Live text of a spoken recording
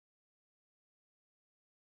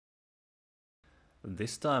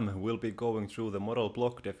This time we'll be going through the model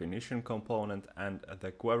block definition component and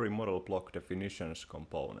the query model block definitions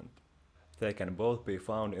component. They can both be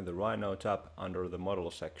found in the Rhino tab under the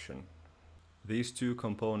model section. These two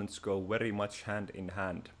components go very much hand in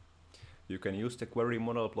hand. You can use the query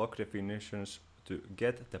model block definitions to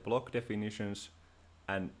get the block definitions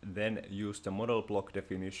and then use the model block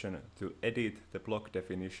definition to edit the block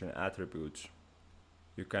definition attributes.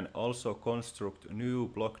 You can also construct new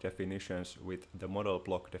block definitions with the model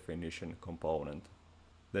block definition component.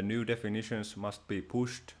 The new definitions must be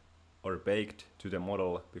pushed or baked to the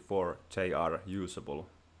model before they are usable.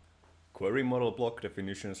 Query model block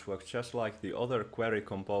definitions work just like the other query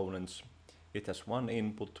components. It has one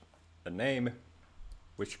input, a name,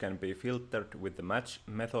 which can be filtered with the match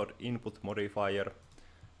method input modifier,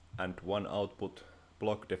 and one output,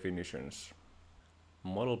 block definitions.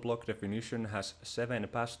 Model block definition has 7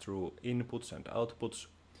 pass-through inputs and outputs.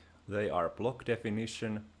 They are block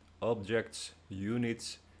definition, objects,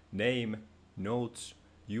 units, name, nodes,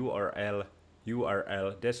 URL,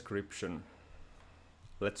 URL description.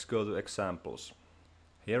 Let's go to examples.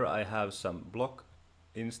 Here I have some block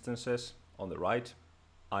instances on the right.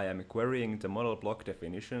 I am querying the model block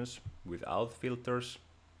definitions without filters,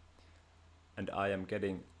 and I am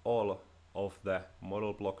getting all of the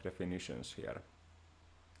model block definitions here.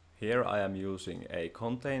 Here I am using a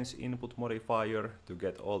contains input modifier to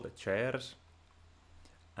get all the chairs,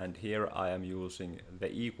 and here I am using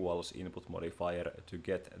the equals input modifier to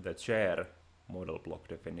get the chair model block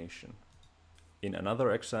definition. In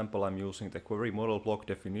another example, I'm using the query model block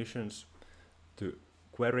definitions to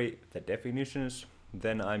query the definitions.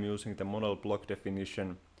 Then I'm using the model block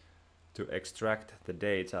definition to extract the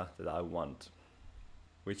data that I want,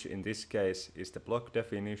 which in this case is the block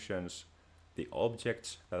definitions, the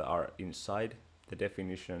objects that are inside the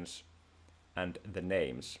definitions, and the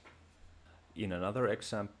names. In another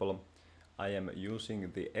example, I am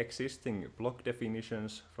using the existing block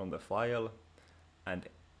definitions from the file and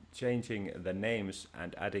changing the names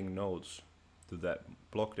and adding nodes to the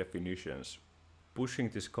block definitions. Pushing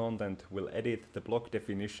this content will edit the block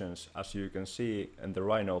definitions, as you can see in the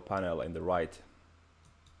Rhino panel in the right.